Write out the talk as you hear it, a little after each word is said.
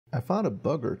I found a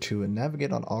bug or two in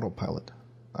Navigate on Autopilot.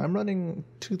 I'm running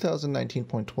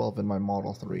 2019.12 in my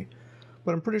Model 3,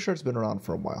 but I'm pretty sure it's been around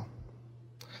for a while.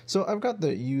 So I've got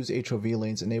the Use HOV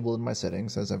lanes enabled in my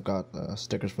settings, as I've got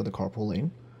stickers for the Carpool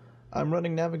Lane. I'm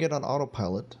running Navigate on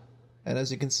Autopilot, and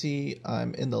as you can see,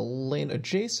 I'm in the lane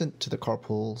adjacent to the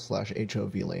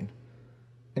Carpool/HOV lane.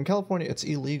 In California, it's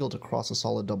illegal to cross a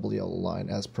solid double yellow line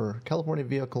as per California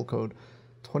Vehicle Code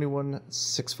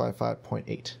 21655.8.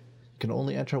 You can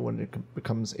only enter when it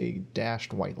becomes a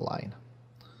dashed white line.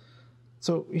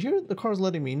 So here the car's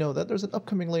letting me know that there's an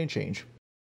upcoming lane change.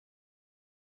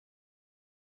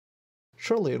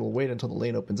 Surely it will wait until the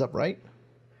lane opens up, right?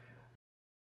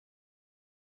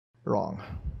 Wrong.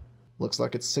 Looks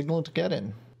like it's signaling to get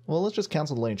in. Well, let's just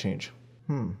cancel the lane change.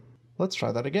 Let's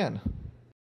try that again.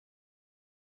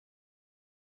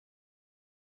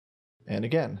 And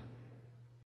again.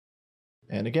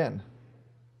 And again.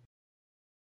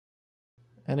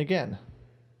 And again.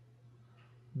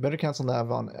 Better cancel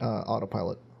nav on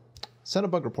Autopilot. Send a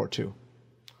bug report too.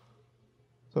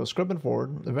 So scrubbing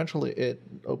forward, eventually it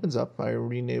opens up. I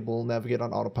re-enable Navigate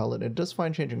on Autopilot, and it does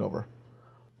fine changing over.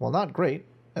 Well, not great,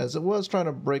 as it was trying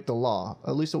to break the law.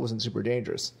 At least it wasn't super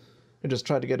dangerous. It just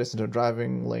tried to get us into a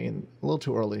driving lane a little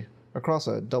too early, across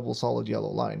a double solid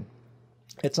yellow line.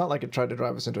 It's not like it tried to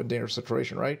drive us into a dangerous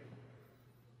situation, right?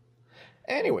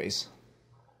 Anyways,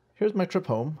 here's my trip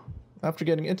home, after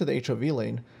getting into the HOV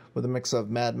lane with a mix of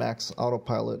Mad Max,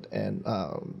 Autopilot, and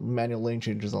manual lane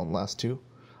changes on the last two.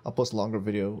 I'll post a longer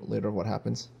video later of what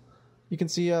happens. You can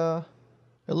see it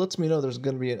lets me know there's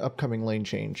going to be an upcoming lane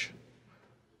change.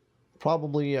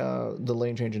 Probably the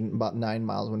lane change in about 9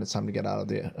 miles when it's time to get out of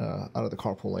the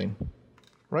carpool lane.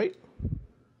 Right?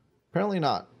 Apparently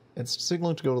not. It's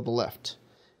signaling to go to the left,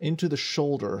 into the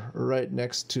shoulder right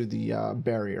next to the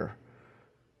barrier.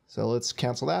 So let's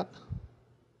cancel that.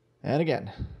 And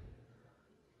again.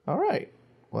 Alright.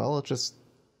 Well, let's just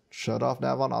shut off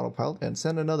nav on Autopilot and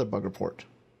send another bug report.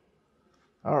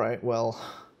 Alright, well,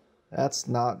 that's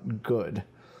not good.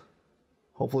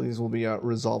 Hopefully these will be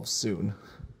resolved soon.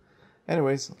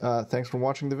 Anyways, thanks for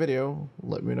watching the video.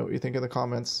 Let me know what you think in the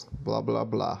comments. Blah, blah,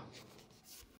 blah.